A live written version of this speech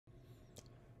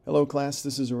Hello class,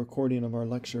 this is a recording of our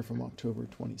lecture from October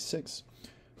 26,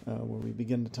 where we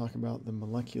begin to talk about the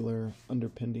molecular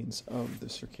underpinnings of the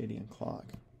circadian clock.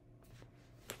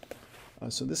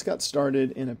 So this got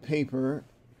started in a paper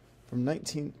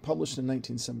published in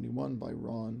 1971 by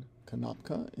Ron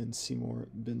Konopka and Seymour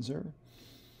Binzer,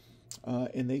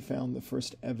 and they found the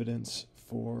first evidence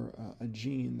for a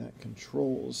gene that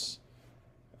controls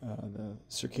the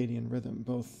circadian rhythm.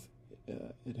 Both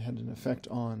it had an effect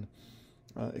on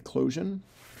eclosion,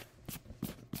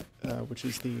 which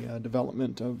is the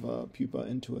development of pupa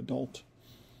into adult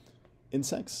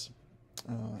insects.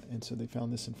 And so they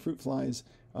found this in fruit flies,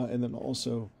 and then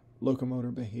also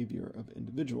locomotor behavior of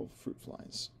individual fruit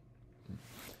flies.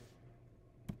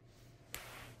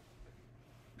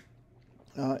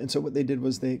 And so what they did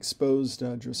was they exposed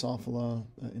Drosophila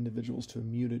individuals to a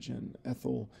mutagen,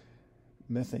 ethyl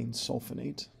methane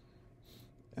sulfonate.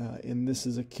 And this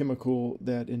is a chemical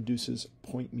that induces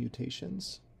point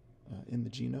mutations in the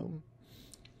genome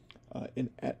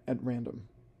at random.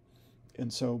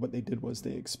 And so what they did was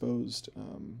they exposed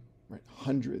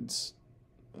hundreds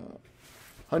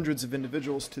of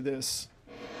individuals to this,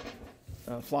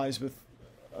 flies with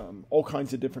all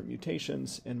kinds of different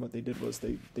mutations. And what they did was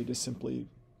they just simply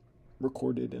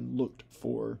recorded and looked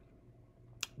for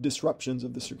disruptions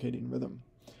of the circadian rhythm.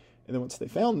 And then once they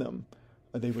found them,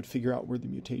 they would figure out where the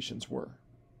mutations were,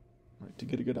 right, to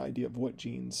get a good idea of what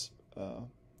genes,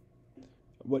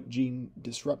 what gene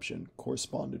disruption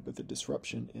corresponded with the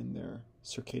disruption in their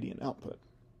circadian output.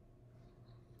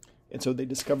 And so they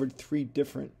discovered three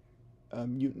different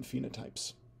mutant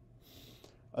phenotypes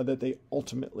that they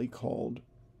ultimately called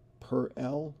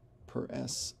per-L,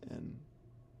 per-S, and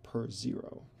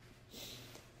per-0.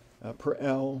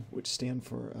 Per-L, which stand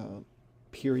for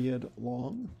period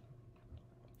long,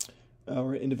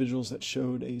 or individuals that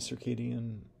showed a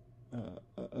circadian,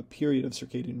 a period of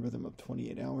circadian rhythm of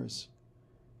 28 hours.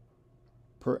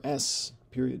 Per-S,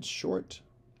 period short,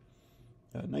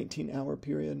 19-hour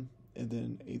period, and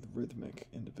then arrhythmic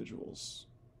individuals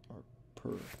are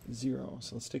per-0.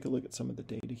 So let's take a look at some of the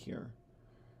data here.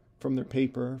 From their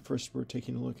paper, first we're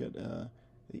taking a look at the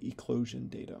eclosion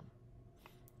data.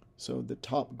 So the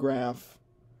top graphs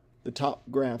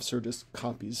are just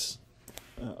copies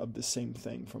of the same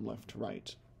thing from left to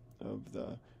right, of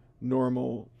the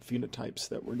normal phenotypes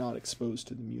that were not exposed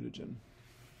to the mutagen.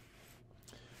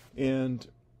 And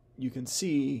you can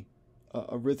see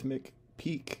a rhythmic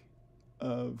peak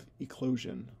of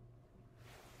eclosion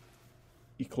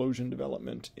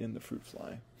development in the fruit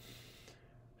fly.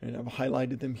 And I've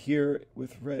highlighted them here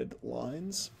with red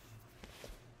lines.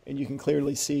 And you can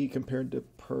clearly see, compared to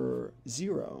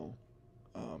per-0,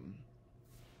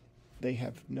 they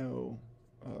have no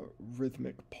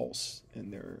rhythmic pulse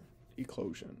in their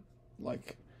eclosion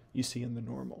like you see in the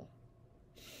normal.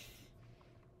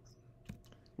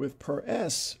 With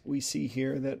per-S, we see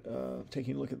here that,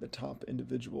 taking a look at the top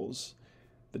individuals,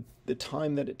 the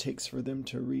time that it takes for them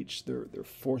to reach their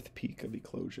fourth peak of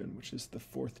eclosion, which is the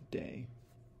fourth day.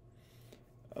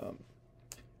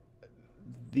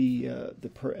 The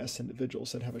per-S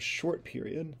individuals that have a short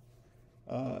period,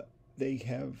 they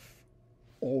have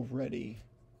already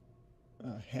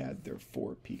had their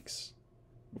 4 peaks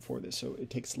before this. So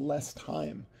it takes less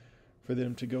time for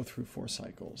them to go through 4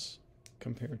 cycles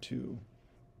compared to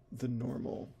the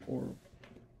normal, or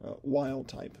wild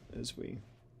type, as we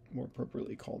more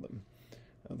appropriately call them,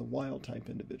 the wild type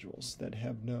individuals that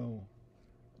have no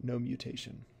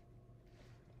mutation.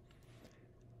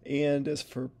 And as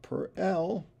for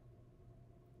per-L,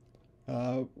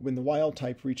 when the wild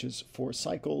type reaches 4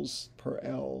 cycles,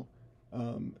 per-L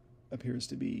appears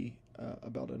to be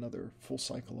about another full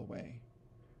cycle away.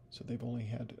 So they've only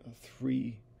had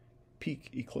 3 peak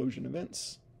eclosion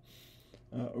events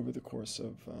over the course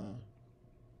of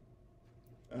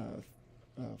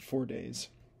 4 days,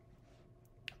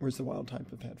 whereas the wild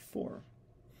type have had 4.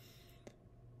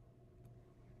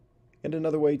 And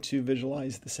another way to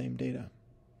visualize the same data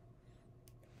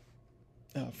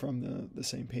from the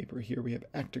same paper here, we have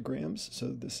actograms. So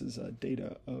this is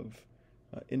data of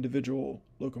individual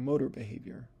locomotor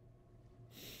behavior.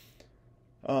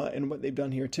 And what they've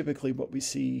done here, typically what we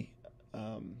see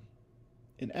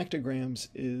in actograms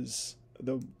is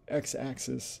the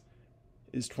x-axis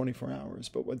is 24 hours,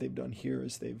 but what they've done here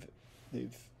is they've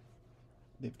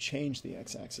changed the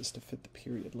x-axis to fit the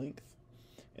period length,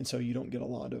 and so you don't get a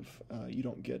lot of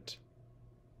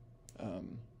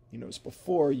as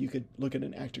before you could look at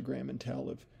an actogram and tell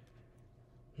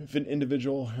if an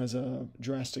individual has a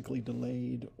drastically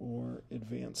delayed or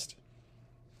advanced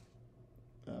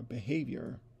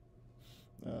behavior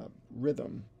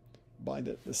rhythm by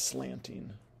the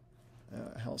slanting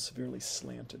how severely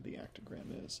slanted the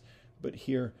actogram is. But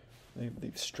here,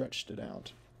 they've stretched it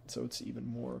out, so it's even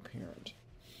more apparent.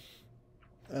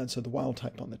 And so the wild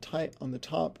type on the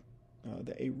top,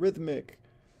 the arrhythmic.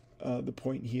 The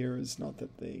point here is not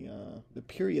that the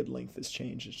period length has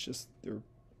changed. It's just there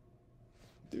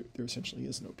essentially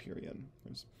is no period.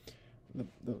 There's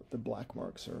the black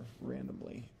marks are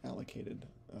randomly allocated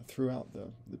throughout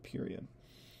the period.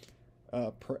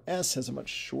 Per S has a much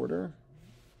shorter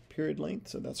period length,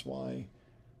 so that's why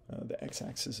the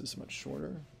x-axis is much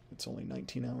shorter. It's only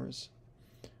 19 hours.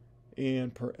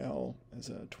 And per L has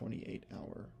a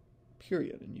 28-hour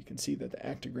period. And you can see that the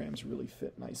actograms really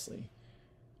fit nicely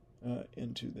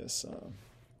into this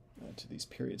to these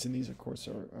periods. And these, of course,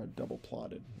 are double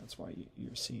plotted. That's why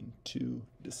you're seeing two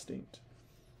distinct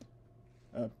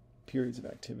periods of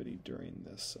activity during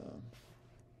this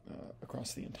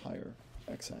across the entire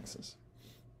x-axis.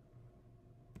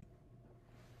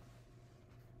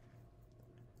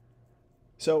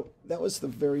 So that was the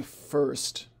very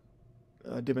first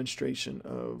demonstration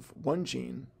of one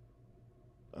gene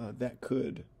that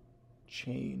could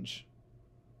change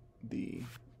the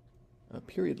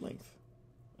period length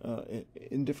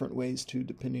in different ways too,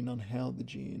 depending on how the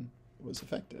gene was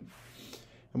affected.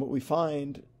 And what we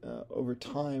find over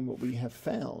time, what we have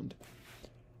found,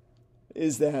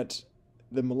 is that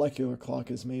the molecular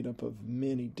clock is made up of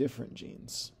many different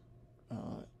genes.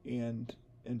 And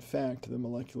in fact, the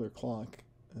molecular clock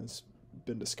has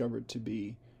been discovered to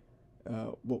be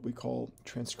what we call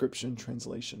transcription,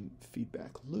 translation,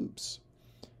 feedback loops.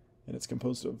 And it's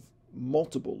composed of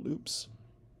multiple loops.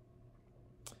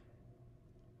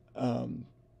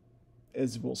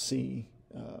 As we'll see,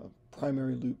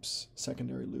 primary loops,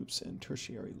 secondary loops, and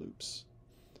tertiary loops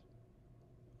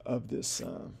of this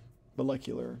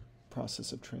molecular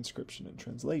process of transcription and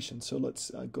translation. So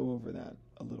let's go over that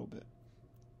a little bit.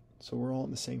 So we're all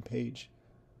on the same page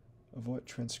of what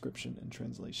transcription and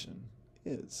translation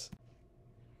is.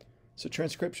 So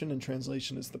transcription and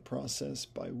translation is the process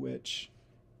by which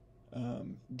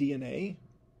DNA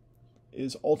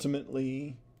is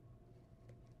ultimately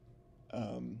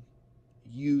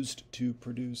used to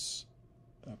produce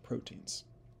proteins.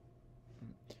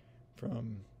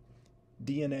 From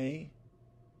DNA,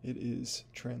 it is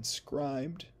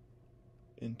transcribed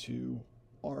into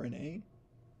RNA,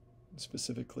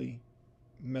 specifically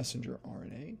messenger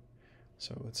RNA.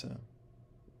 So it's a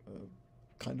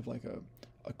kind of like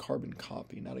a carbon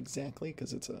copy, not exactly,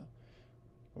 because it's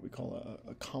what we call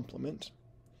a complement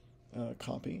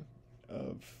copy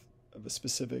of a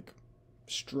specific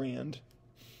strand,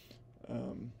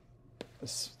 a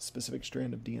specific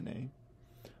strand of DNA.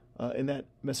 And that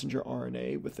messenger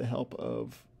RNA, with the help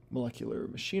of molecular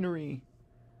machinery,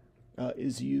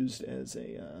 is used as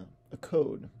a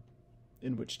code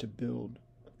in which to build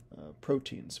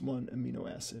proteins, one amino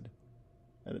acid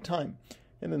at a time.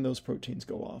 And then those proteins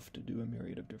go off to do a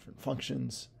myriad of different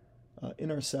functions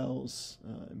in our cells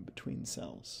and between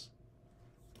cells.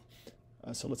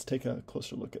 So let's take a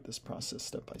closer look at this process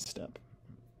step by step.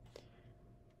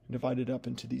 Divided up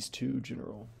into these two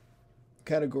general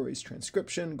categories: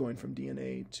 transcription, going from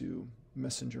DNA to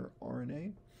messenger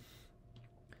RNA,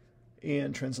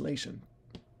 and translation,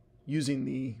 using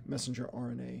the messenger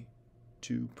RNA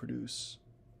to produce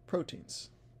proteins,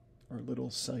 or little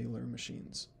cellular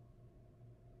machines.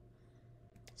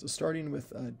 So starting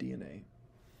with DNA.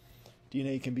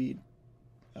 DNA can be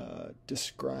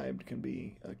described, can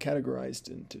be categorized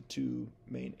into two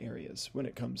main areas when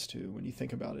you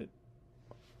think about it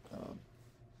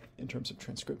in terms of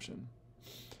transcription.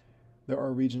 There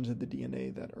are regions of the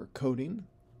DNA that are coding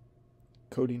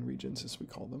regions as we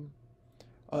call them,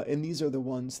 and these are the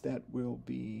ones that will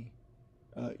be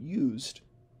used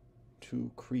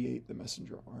to create the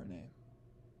messenger RNA.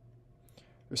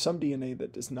 There's some DNA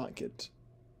that does not get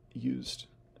used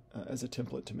as a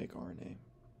template to make RNA,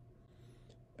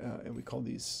 and we call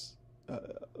these,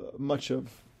 much of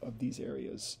these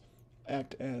areas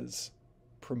act as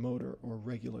promoter or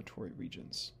regulatory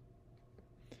regions.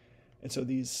 And so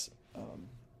these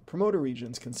promoter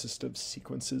regions consist of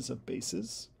sequences of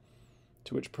bases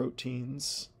to which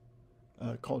proteins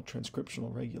called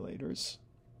transcriptional regulators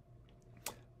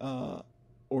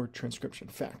or transcription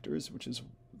factors, which is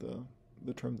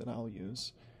the term that I'll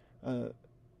use, to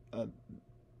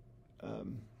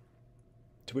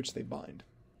which they bind.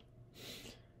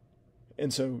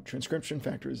 And so transcription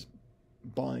factors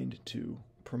bind to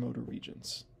promoter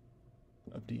regions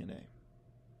of DNA.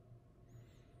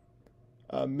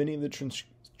 Many of the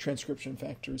transcription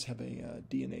factors have a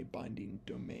DNA binding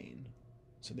domain.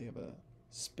 So they have a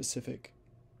specific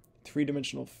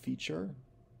three-dimensional feature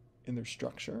in their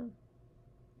structure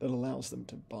that allows them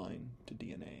to bind to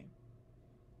DNA.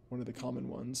 One of the common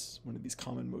ones, one of these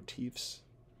common motifs,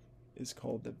 is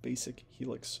called the basic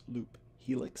helix loop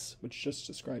helix, which just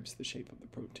describes the shape of the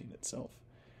protein itself.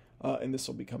 And this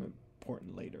will become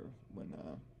important later when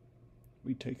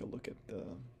we take a look at the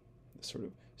sort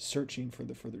of searching for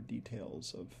the further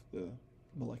details of the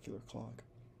molecular clock.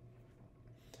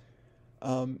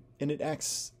 And it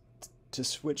acts to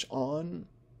switch on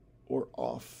or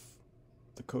off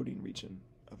the coding region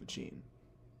of a gene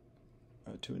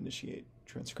to initiate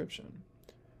transcription.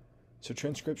 So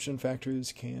transcription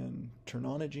factors can turn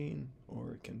on a gene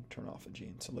or it can turn off a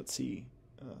gene. So let's see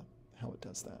how it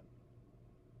does that.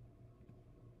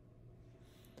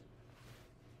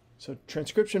 So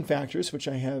transcription factors, which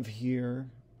I have here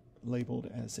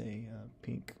labeled as a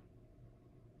pink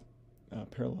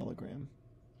parallelogram,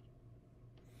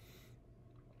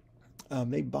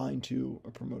 they bind to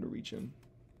a promoter region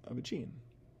of a gene.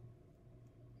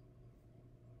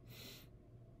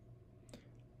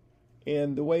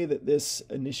 And the way that this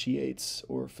initiates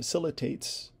or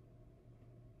facilitates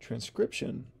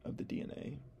transcription of the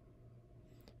DNA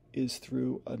is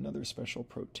through another special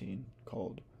protein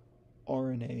called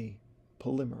RNA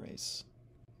polymerase.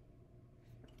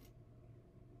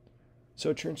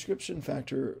 So a transcription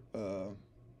factor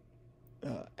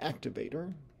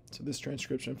activator, so this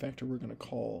transcription factor we're going to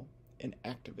call an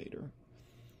activator,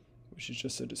 which is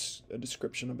just a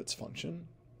description of its function.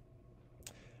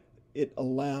 It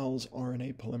allows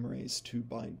RNA polymerase to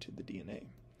bind to the DNA.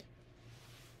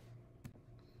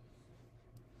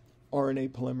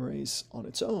 RNA polymerase on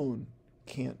its own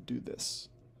can't do this.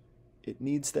 It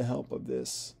needs the help of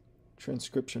this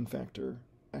transcription factor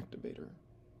activator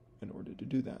in order to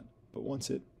do that. But once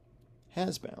it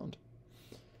has bound,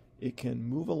 it can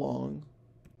move along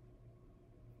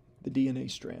the DNA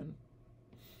strand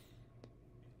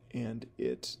and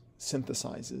it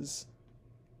synthesizes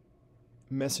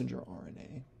messenger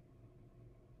RNA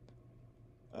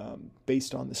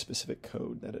based on the specific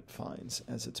code that it finds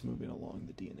as it's moving along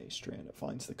the DNA strand. It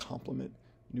finds the complement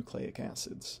nucleic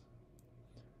acids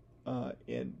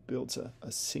and builds a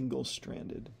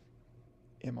single-stranded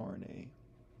mRNA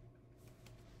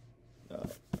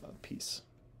piece.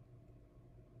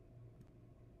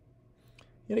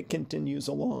 And it continues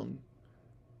along,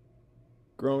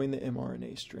 growing the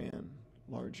mRNA strand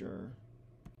larger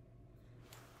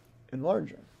and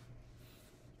larger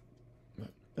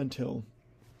until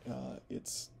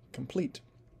it's complete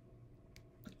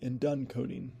and done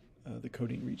coding the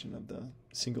coding region of the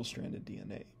single-stranded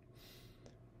DNA.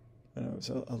 And I was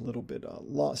a little bit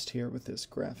lost here with this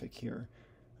graphic here.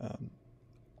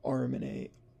 RNA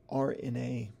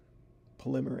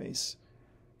polymerase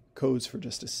codes for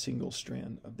just a single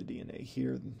strand of the DNA.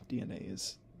 Here, the DNA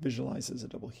is visualized as a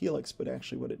double helix, but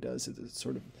actually what it does is it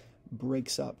sort of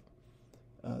breaks up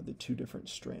the two different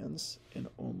strands and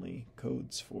only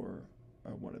codes for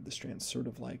one of the strands, sort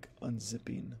of like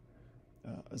unzipping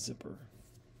a zipper.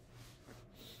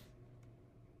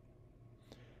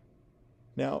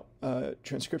 Now,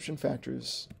 transcription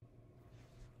factors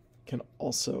can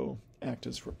also act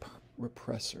as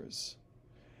repressors.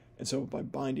 And so by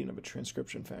binding of a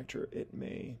transcription factor, it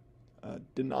may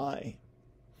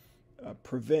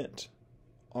prevent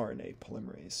RNA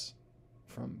polymerase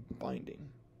from binding.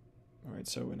 All right,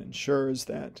 so it ensures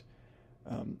that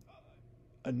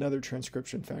another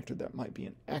transcription factor that might be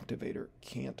an activator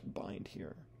can't bind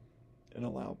here and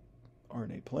allow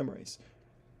RNA polymerase.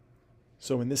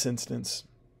 So in this instance,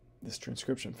 this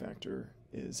transcription factor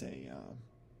is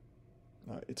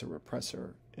it's a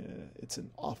repressor. It's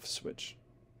an off switch,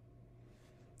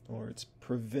 or it's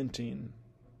preventing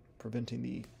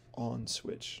the on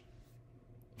switch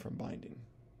from binding.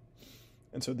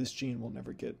 And so this gene will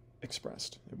never get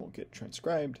expressed. It won't get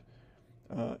transcribed,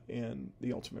 and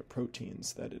the ultimate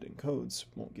proteins that it encodes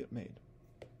won't get made.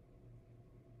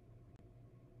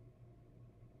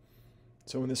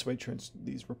 So in this way,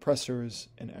 these repressors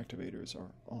and activators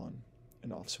are on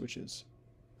and off switches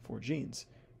for genes,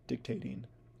 dictating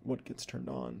what gets turned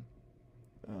on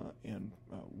and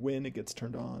when it gets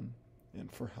turned on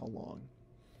and for how long.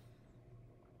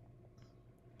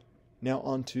 Now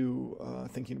on to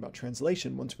thinking about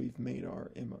translation. Once we've made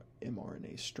our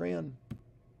mRNA strand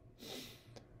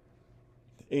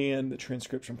and the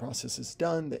transcription process is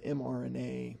done, the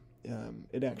mRNA,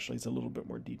 it actually is a little bit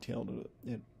more detailed.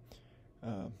 It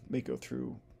may go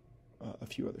through a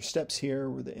few other steps here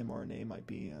where the mRNA might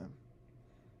be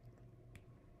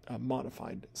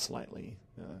modified slightly,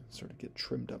 sort of get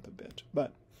trimmed up a bit.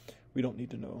 But we don't need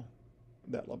to know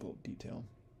that level of detail.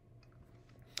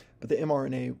 But the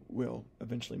mRNA will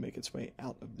eventually make its way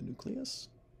out of the nucleus.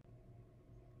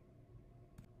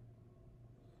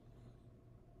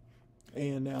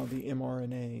 And now the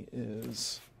mRNA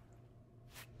is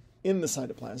in the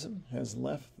cytoplasm, has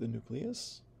left the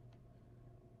nucleus.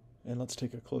 And let's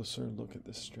take a closer look at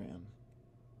this strand.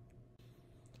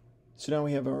 So now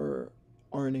we have our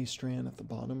RNA strand at the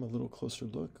bottom, a little closer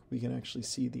look. We can actually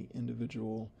see the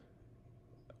individual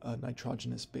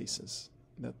nitrogenous bases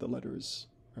that the letters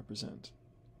represent.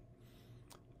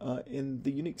 And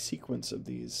the unique sequence of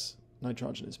these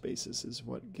nitrogenous bases is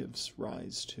what gives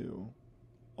rise to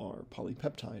our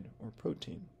polypeptide or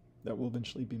protein that will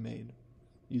eventually be made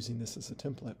using this as a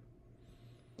template.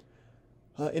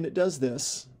 And it does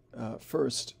this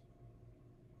first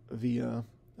via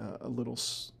a little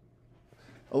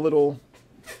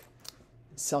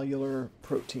cellular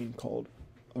protein called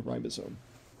a ribosome,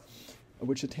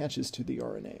 which attaches to the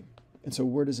RNA. And so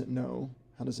where does it know?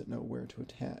 How does it know where to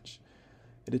attach?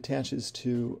 It attaches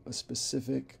to a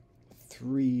specific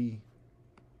three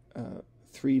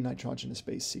nitrogenous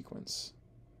base sequence,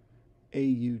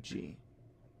 AUG,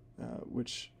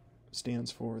 which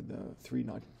stands for the three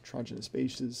nitrogenous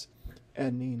bases,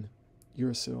 adenine,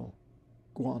 uracil,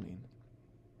 guanine.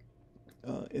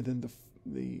 And then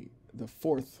the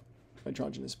fourth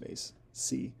nitrogenous base,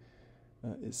 C,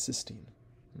 is cysteine.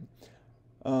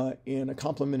 And a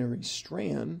complementary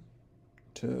strand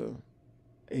to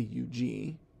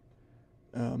AUG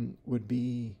would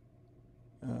be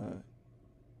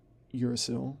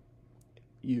uracil,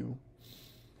 U,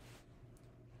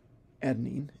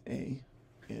 adenine, A,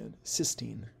 and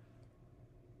cysteine,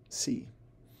 C.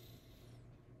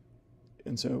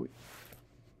 And so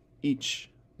each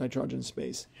nitrogenous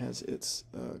base has its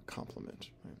complement.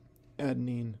 Right?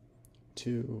 Adenine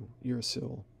to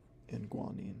uracil and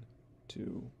guanine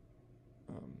to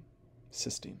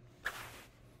cysteine.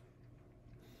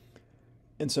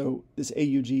 And so this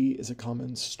AUG is a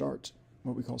common start,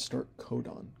 what we call start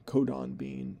codon. Codon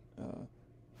being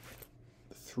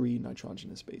three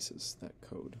nitrogenous bases that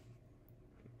code.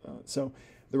 So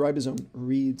the ribosome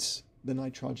reads the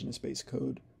nitrogenous base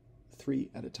code 3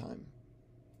 at a time,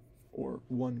 or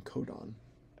one codon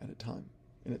at a time.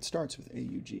 And it starts with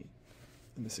AUG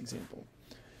in this example.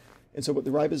 And so what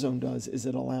the ribosome does is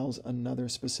it allows another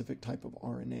specific type of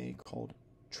RNA called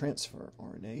transfer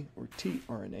RNA, or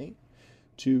tRNA,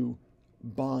 to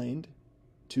bind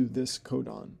to this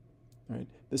codon. Right?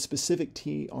 The specific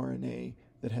tRNA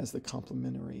that has the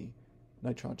complementary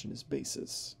nitrogenous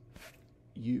bases,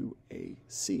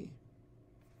 UAC.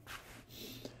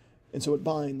 And so it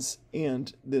binds,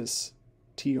 and this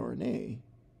tRNA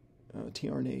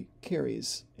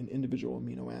carries an individual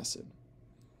amino acid.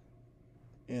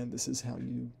 And this is how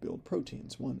you build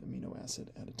proteins, one amino acid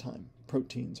at a time.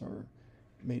 Proteins are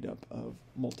made up of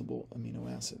multiple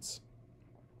amino acids.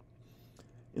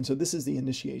 And so this is the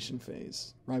initiation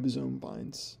phase. Ribosome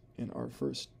binds, and our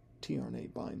first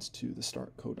tRNA binds to the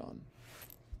start codon.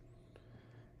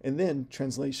 And then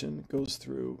translation goes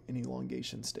through an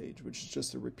elongation stage, which is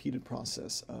just a repeated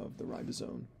process of the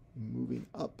ribosome moving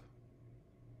up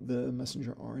the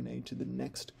messenger RNA to the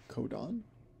next codon,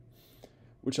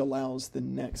 which allows the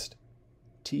next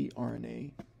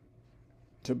tRNA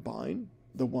to bind,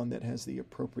 the one that has the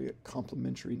appropriate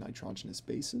complementary nitrogenous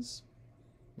bases,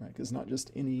 right? Because not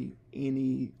just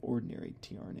any ordinary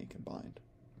tRNA can bind.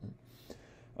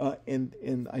 Right?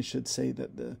 And I should say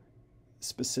that the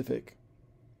specific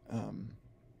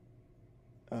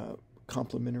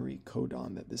complementary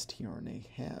codon that this tRNA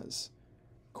has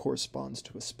corresponds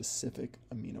to a specific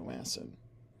amino acid.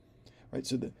 Right?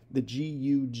 So the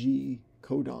GUG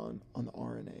codon on the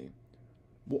RNA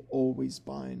will always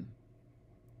bind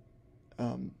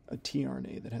a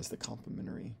tRNA that has the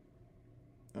complementary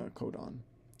codon,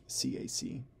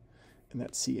 CAC. And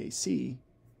that CAC,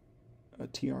 a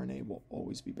tRNA will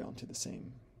always be bound to the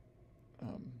same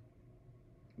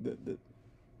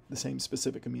the same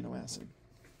specific amino acid.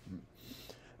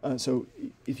 So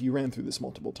if you ran through this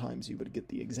multiple times, you would get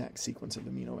the exact sequence of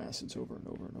amino acids over and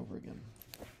over and over again.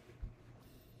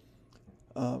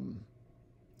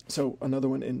 So another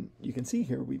one, and you can see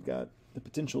here we've got the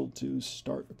potential to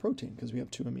start a protein because we have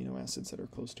two amino acids that are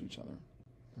close to each other.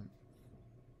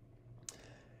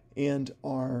 And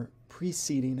our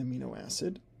preceding amino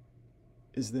acid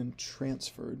is then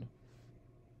transferred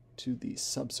to the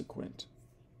subsequent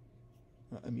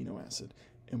amino acid,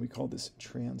 and we call this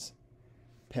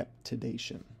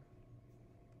transpeptidation.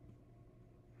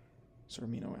 So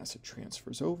amino acid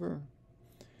transfers over,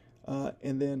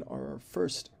 and then our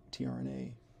first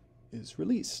tRNA is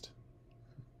released.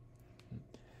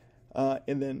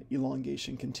 And then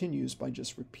elongation continues by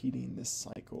just repeating this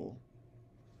cycle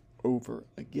over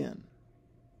again.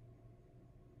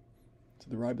 So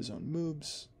the ribosome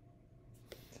moves,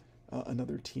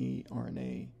 another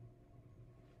tRNA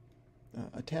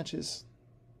attaches.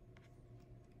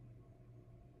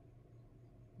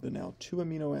 The now 2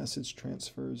 amino acids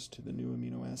transfers to the new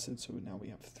amino acid, so now we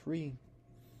have 3.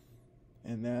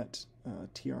 And that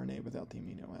tRNA without the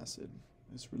amino acid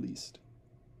is released.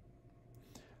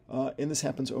 And this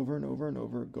happens over and over and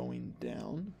over, going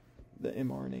down the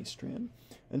mRNA strand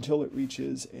until it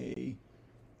reaches a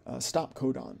stop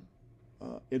codon.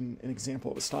 An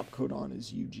example of a stop codon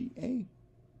is UGA.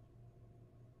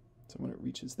 So when it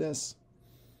reaches this,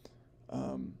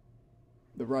 the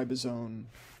ribosome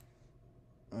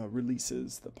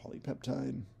releases the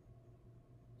polypeptide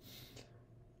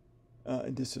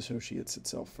and disassociates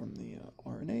itself from the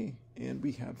RNA, and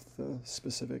we have the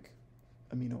specific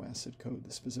amino acid code,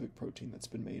 the specific protein that's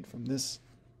been made from this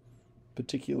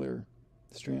particular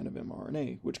strand of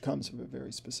mRNA, which comes from a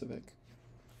very specific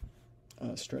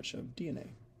stretch of DNA.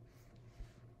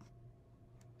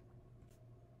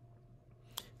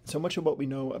 So much of what we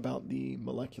know about the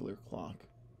molecular clock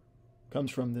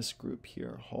comes from this group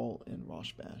here, Hall and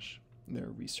Rauschbash, their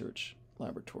research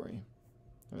laboratory,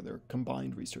 or their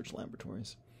combined research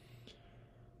laboratories.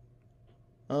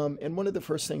 And one of the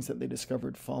first things that they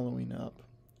discovered following up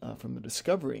from the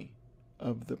discovery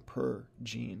of the per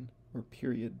gene, or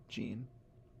period gene,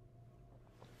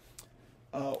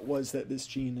 was that this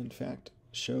gene, in fact,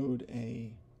 showed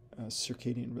a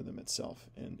circadian rhythm itself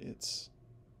in its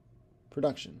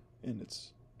production, in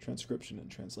its transcription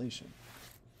and translation,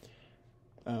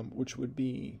 which would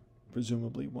be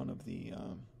presumably one of the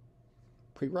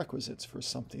prerequisites for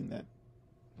something that,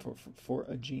 for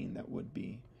a gene that would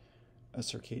be a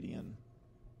circadian,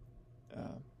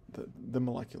 the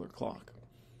molecular clock.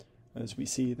 As we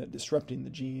see that disrupting the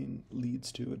gene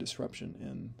leads to a disruption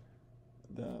in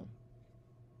the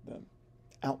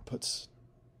outputs,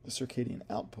 the circadian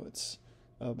outputs.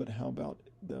 But how about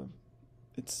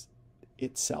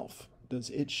itself? Does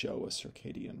it show a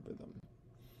circadian rhythm?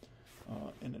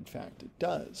 And in fact, it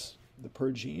does. The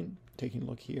per gene, taking a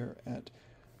look here at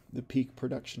the peak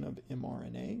production of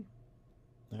mRNA,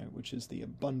 which is the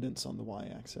abundance on the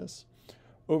y-axis,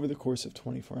 over the course of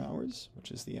 24 hours,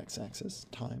 which is the x-axis,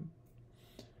 time.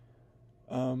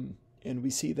 And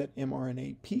we see that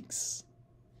mRNA peaks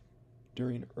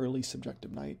during early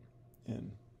subjective night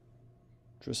in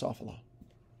Drosophila.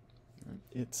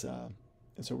 And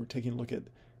so we're taking a look at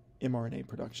mRNA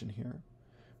production here.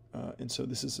 And so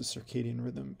this is a circadian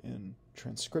rhythm in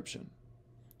transcription,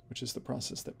 which is the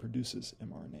process that produces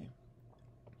mRNA.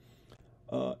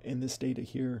 And this data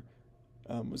here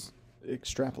was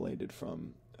extrapolated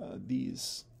from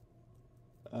these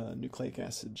nucleic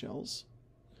acid gels.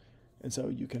 And so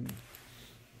you can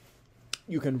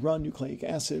run nucleic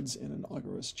acids in an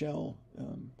agarose gel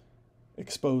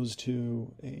exposed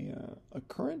to a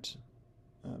current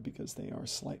because they are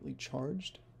slightly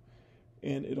charged,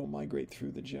 and it'll migrate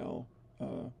through the gel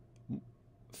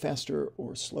faster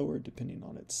or slower depending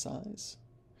on its size.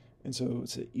 And so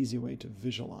it's an easy way to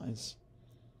visualize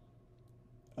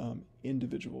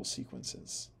individual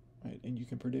sequences, right? And you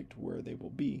can predict where they will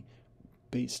be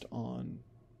based on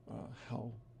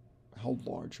how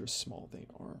large or small they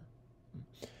are.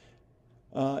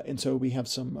 And so we have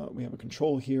we have a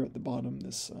control here at the bottom,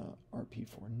 this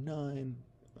RP49,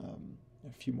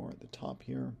 a few more at the top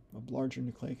here of larger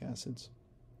nucleic acids.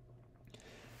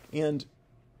 And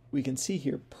we can see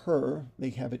here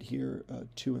they have it here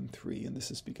 2 and 3, and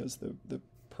this is because the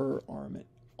per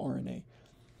RNA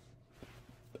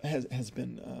has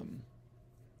been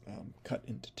cut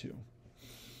into 2.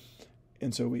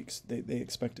 And so they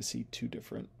expect to see 2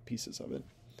 different pieces of it.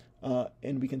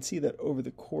 And we can see that over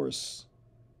the course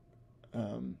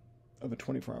of a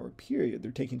 24-hour period,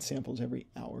 they're taking samples every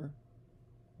hour.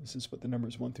 This is what the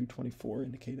numbers 1 through 24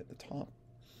 indicate at the top.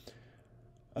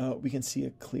 We can see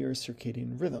a clear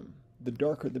circadian rhythm. The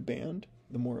darker the band,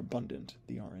 the more abundant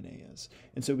the RNA is.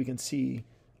 And so we can see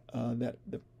that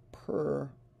the per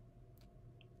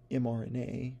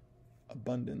mRNA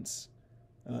abundance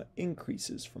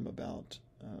increases from about,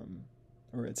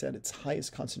 or it's at its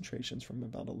highest concentrations from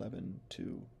about 11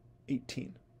 to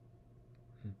 18,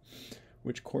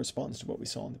 which corresponds to what we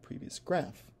saw in the previous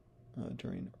graph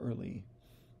during early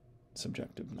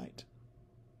subjective night.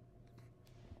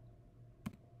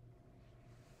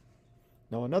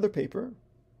 Now another paper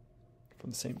from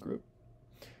the same group,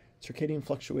 Circadian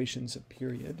Fluctuations of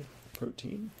Period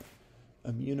Protein,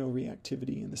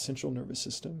 Immunoreactivity in the Central Nervous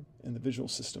System and the Visual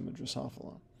System of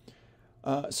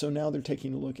Drosophila. So now they're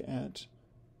taking a look at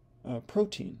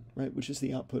protein, right, which is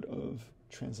the output of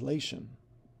translation,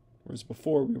 whereas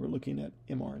before we were looking at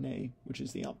mRNA, which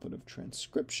is the output of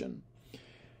transcription.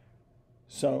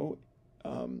 So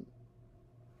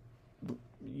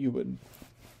you would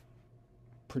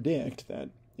predict that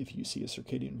if you see a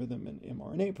circadian rhythm in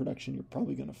mRNA production, you're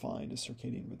probably going to find a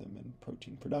circadian rhythm in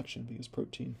protein production, because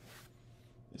protein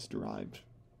is derived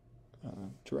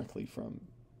directly from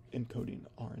encoding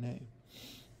RNA.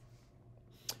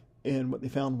 And what they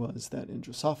found was that in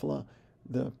Drosophila,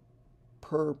 the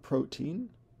per protein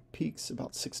peaks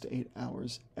about 6 to 8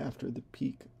 hours after the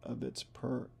peak of its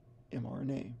per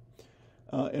mRNA.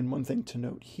 And one thing to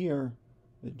note here,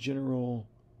 the general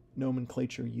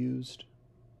nomenclature used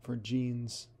for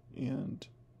genes and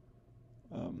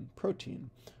protein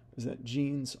is that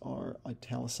genes are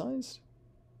italicized,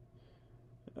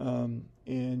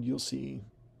 and you'll see,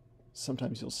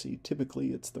 sometimes you'll see,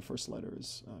 typically it's the first letter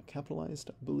is capitalized,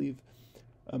 I believe,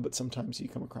 but sometimes you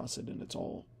come across it and it's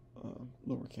all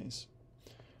lowercase.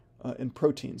 And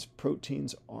proteins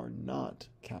are not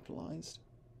capitalized,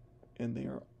 and they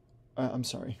are,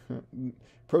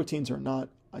 proteins are not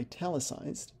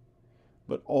italicized,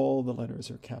 but all the letters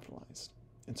are capitalized.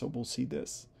 And so we'll see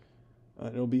this.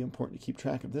 It'll be important to keep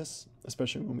track of this,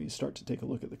 especially when we start to take a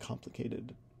look at the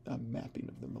complicated mapping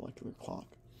of the molecular clock.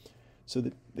 So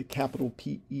the capital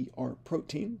PER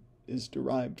protein is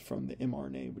derived from the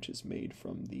mRNA, which is made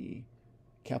from the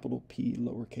capital P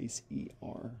lowercase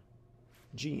er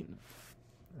gene.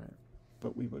 Right.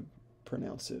 But we would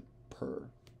pronounce it per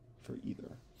for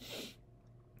either.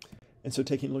 And so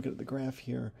taking a look at the graph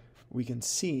here, we can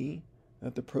see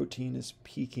that the protein is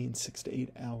peaking 6 to 8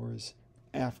 hours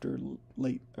after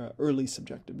early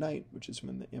subjective night, which is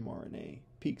when the mRNA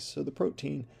peaks. So the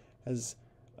protein has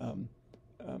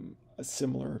a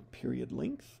similar period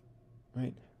length,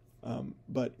 right?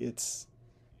 But it's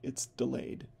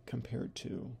delayed compared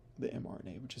to the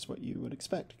mRNA, which is what you would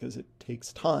expect, because it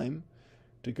takes time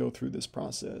to go through this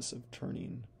process of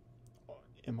turning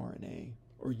mRNA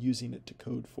or using it to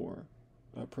code for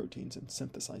proteins and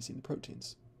synthesizing the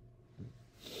proteins.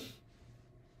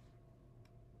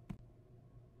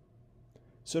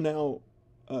 So now,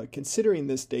 considering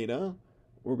this data,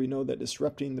 where we know that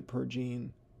disrupting the per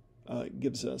gene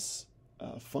gives us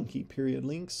funky period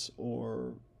lengths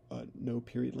or no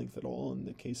period length at all in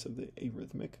the case of the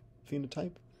arrhythmic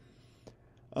phenotype,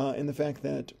 and the fact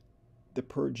that the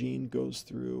per gene goes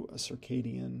through a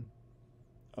circadian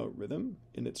rhythm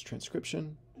in its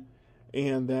transcription,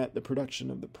 and that the production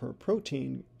of the per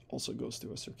protein also goes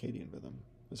through a circadian rhythm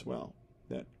as well.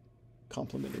 That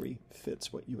complementary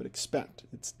fits what you would expect.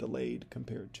 It's delayed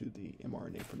compared to the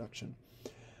mRNA production.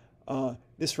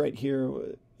 This right here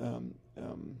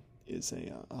is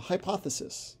a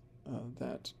hypothesis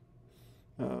that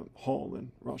Hall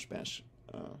and Rauschbach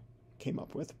came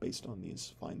up with based on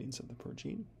these findings of the per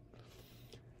gene.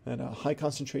 That high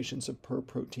concentrations of per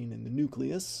protein in the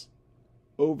nucleus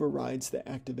overrides the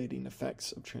activating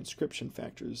effects of transcription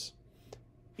factors,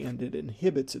 and it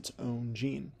inhibits its own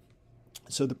gene.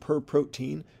 So the per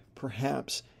protein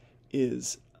perhaps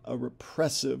is a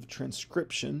repressive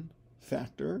transcription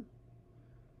factor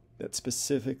that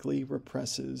specifically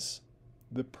represses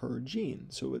the per gene.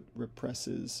 So it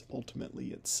represses ultimately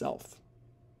itself.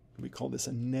 We call this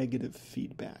a negative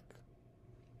feedback,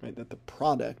 right? That the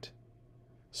product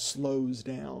slows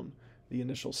down the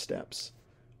initial steps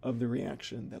of the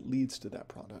reaction that leads to that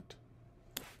product.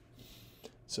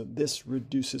 So this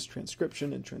reduces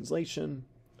transcription and translation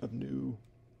of new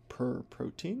per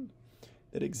protein.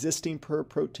 That existing per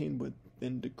protein would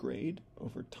then degrade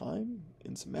over time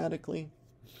enzymatically.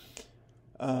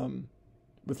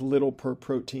 With little per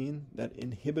protein, that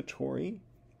inhibitory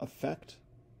effect,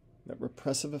 that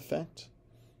repressive effect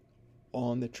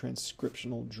on the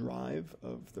transcriptional drive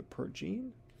of the per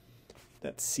gene,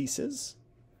 that ceases.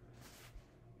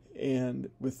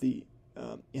 And with the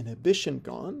inhibition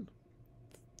gone,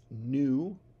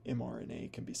 new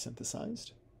mRNA can be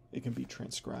synthesized. It can be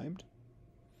transcribed.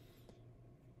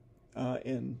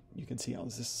 And you can see how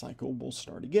this cycle will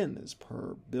start again as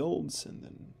per builds and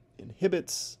then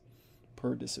inhibits,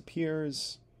 per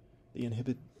disappears,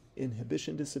 the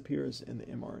inhibition disappears, and the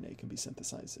mRNA can be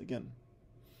synthesized again.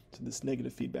 So this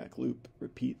negative feedback loop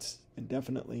repeats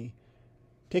indefinitely,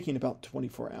 taking about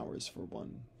 24 hours for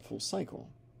one full cycle.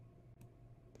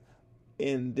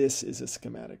 And this is a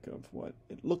schematic of what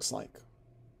it looks like.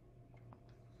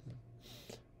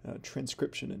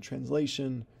 Transcription and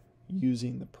translation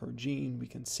using the per gene, we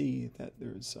can see that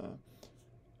there's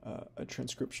a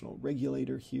transcriptional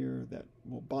regulator here that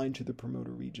will bind to the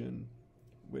promoter region,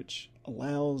 which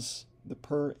allows the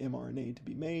per mRNA to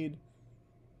be made,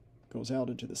 goes out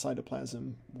into the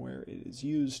cytoplasm where it is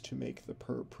used to make the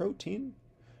per protein.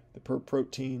 The per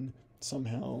protein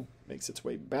somehow makes its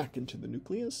way back into the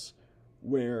nucleus,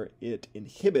 where it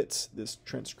inhibits this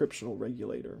transcriptional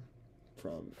regulator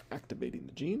from activating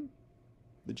the gene.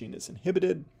 The gene is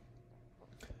inhibited.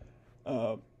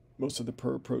 Most of the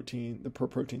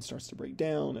per-protein starts to break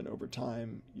down, and over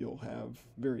time you'll have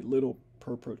very little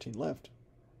per-protein left.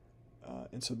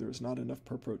 And so there's not enough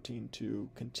per-protein to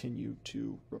continue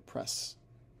to repress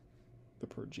the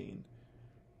per gene.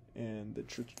 And the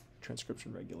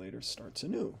transcription regulator starts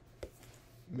anew,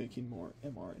 making more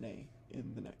mRNA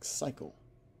in the next cycle.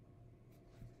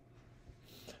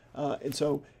 And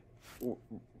so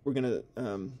we're going to,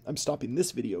 I'm stopping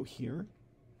this video here.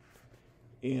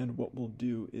 And what we'll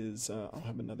do is I'll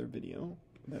have another video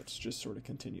that's just sort of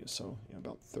continuous. So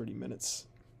about 30 minutes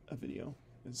a video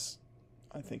is,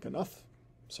 I think, enough.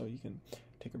 So you can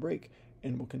take a break,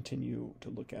 and we'll continue to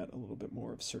look at a little bit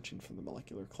more of searching for the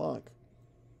molecular clock.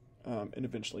 And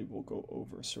eventually we'll go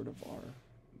over sort of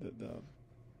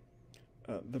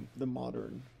the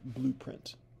modern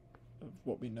blueprint of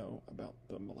what we know about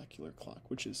the molecular clock,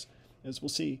 which is, as we'll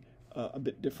see, a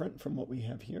bit different from what we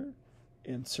have here,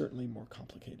 and certainly more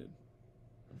complicated.